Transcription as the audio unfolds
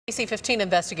ABC15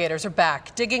 investigators are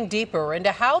back, digging deeper into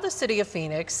how the city of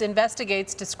Phoenix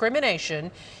investigates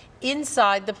discrimination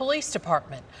inside the police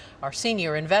department. Our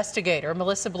senior investigator,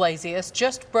 Melissa Blasius,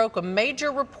 just broke a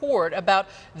major report about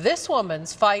this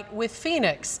woman's fight with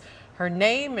Phoenix. Her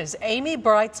name is Amy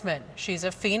Brightsman. She's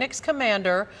a Phoenix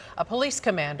commander, a police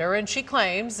commander, and she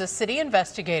claims the city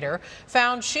investigator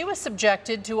found she was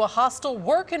subjected to a hostile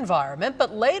work environment,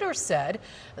 but later said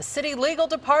the city legal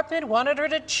department wanted her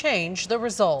to change the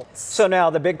results. So now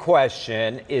the big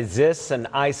question, is this an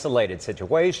isolated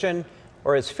situation,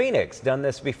 or has Phoenix done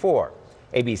this before?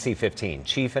 ABC15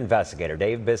 Chief Investigator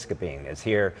Dave Biskuping is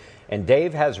here, and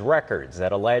Dave has records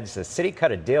that allege the city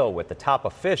cut a deal with the top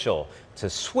official to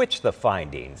switch the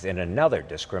findings in another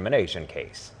discrimination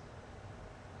case.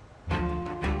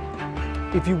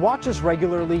 If you watch us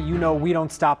regularly, you know we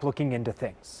don't stop looking into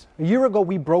things. A year ago,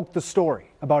 we broke the story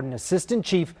about an assistant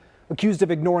chief accused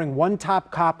of ignoring one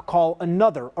top cop call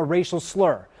another a racial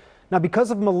slur. Now, because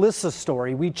of Melissa's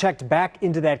story, we checked back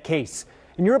into that case,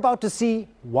 and you're about to see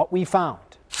what we found.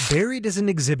 Buried as an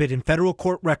exhibit in federal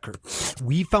court records,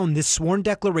 we found this sworn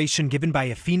declaration given by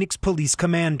a Phoenix police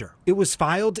commander. It was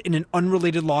filed in an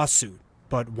unrelated lawsuit,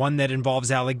 but one that involves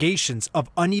allegations of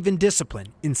uneven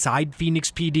discipline inside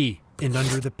Phoenix PD. And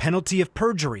under the penalty of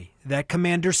perjury, that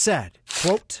commander said,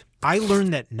 quote, "I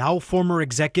learned that now former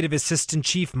Executive Assistant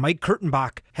Chief Mike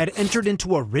Kurtenbach had entered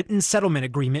into a written settlement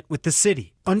agreement with the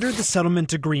city. Under the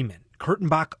settlement agreement,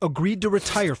 Kurtenbach agreed to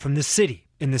retire from the city,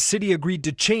 and the city agreed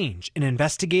to change an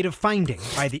investigative finding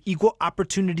by the Equal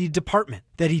Opportunity Department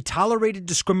that he tolerated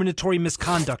discriminatory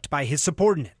misconduct by his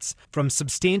subordinates from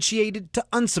substantiated to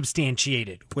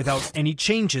unsubstantiated without any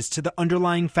changes to the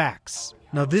underlying facts."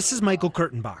 Now, this is Michael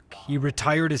Kurtenbach. He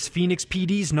retired as Phoenix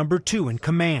PD's number 2 in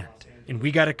command, and we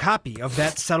got a copy of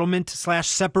that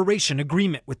settlement/separation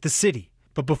agreement with the city.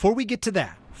 But before we get to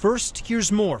that, first,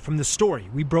 here's more from the story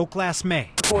we broke last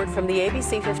May. Report from the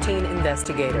ABC15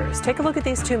 investigators. Take a look at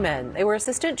these two men. They were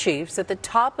assistant chiefs at the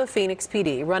top of Phoenix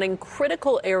PD, running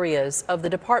critical areas of the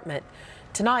department.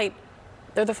 Tonight,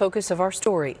 they're the focus of our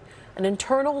story. An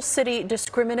internal city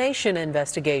discrimination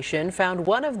investigation found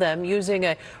one of them using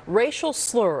a racial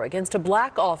slur against a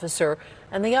black officer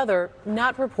and the other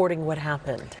not reporting what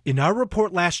happened. In our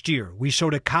report last year, we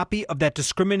showed a copy of that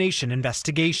discrimination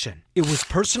investigation. It was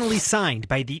personally signed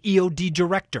by the EOD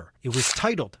director. It was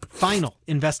titled Final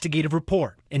Investigative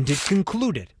Report, and it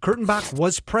concluded Kurtenbach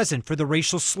was present for the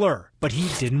racial slur, but he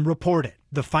didn't report it.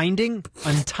 The finding,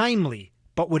 untimely,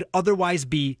 but would otherwise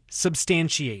be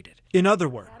substantiated. In other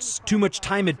words, too much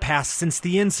time had passed since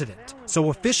the incident, so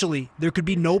officially there could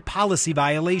be no policy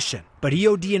violation. But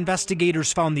EOD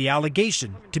investigators found the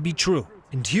allegation to be true.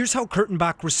 And here's how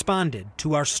Kurtenbach responded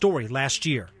to our story last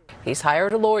year. He's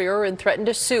hired a lawyer and threatened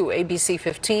to sue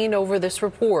ABC15 over this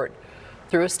report.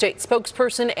 Through a state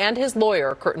spokesperson and his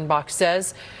lawyer, Kurtenbach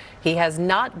says he has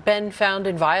not been found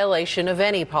in violation of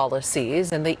any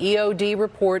policies, and the EOD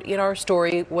report in our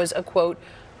story was a, quote,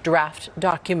 draft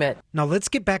document. Now let's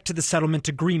get back to the settlement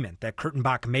agreement that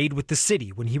Kurtenbach made with the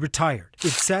city when he retired.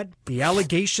 It said the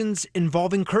allegations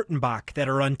involving Kurtenbach that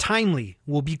are untimely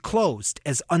will be closed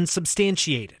as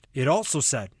unsubstantiated. It also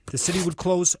said the city would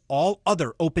close all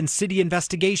other open city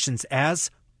investigations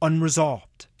as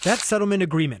unresolved. That settlement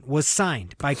agreement was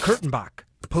signed by Kurtenbach,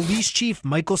 Police Chief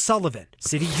Michael Sullivan,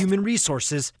 City Human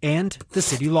Resources, and the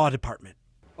City Law Department.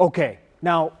 Okay.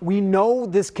 Now, we know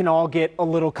this can all get a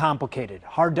little complicated,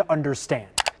 hard to understand.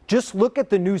 Just look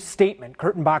at the new statement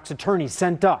Kurtenbach's attorney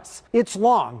sent us. It's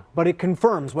long, but it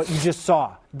confirms what you just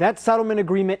saw. That settlement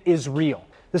agreement is real.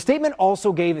 The statement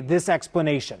also gave this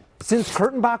explanation. Since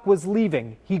Kurtenbach was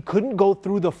leaving, he couldn't go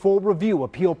through the full review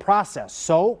appeal process.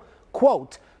 So,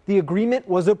 quote, the agreement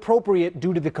was appropriate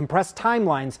due to the compressed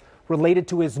timelines related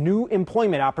to his new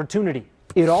employment opportunity.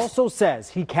 It also says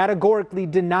he categorically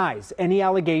denies any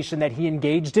allegation that he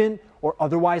engaged in or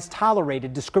otherwise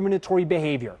tolerated discriminatory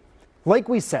behavior. Like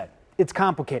we said, it's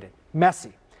complicated,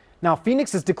 messy. Now,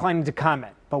 Phoenix is declining to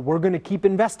comment, but we're going to keep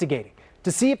investigating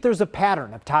to see if there's a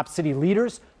pattern of top city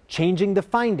leaders changing the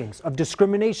findings of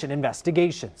discrimination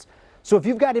investigations. So if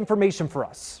you've got information for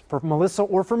us, for Melissa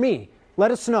or for me,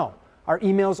 let us know. Our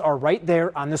emails are right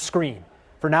there on the screen.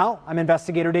 For now, I'm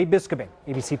Investigator Dave Biskuping,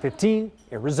 ABC15,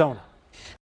 Arizona.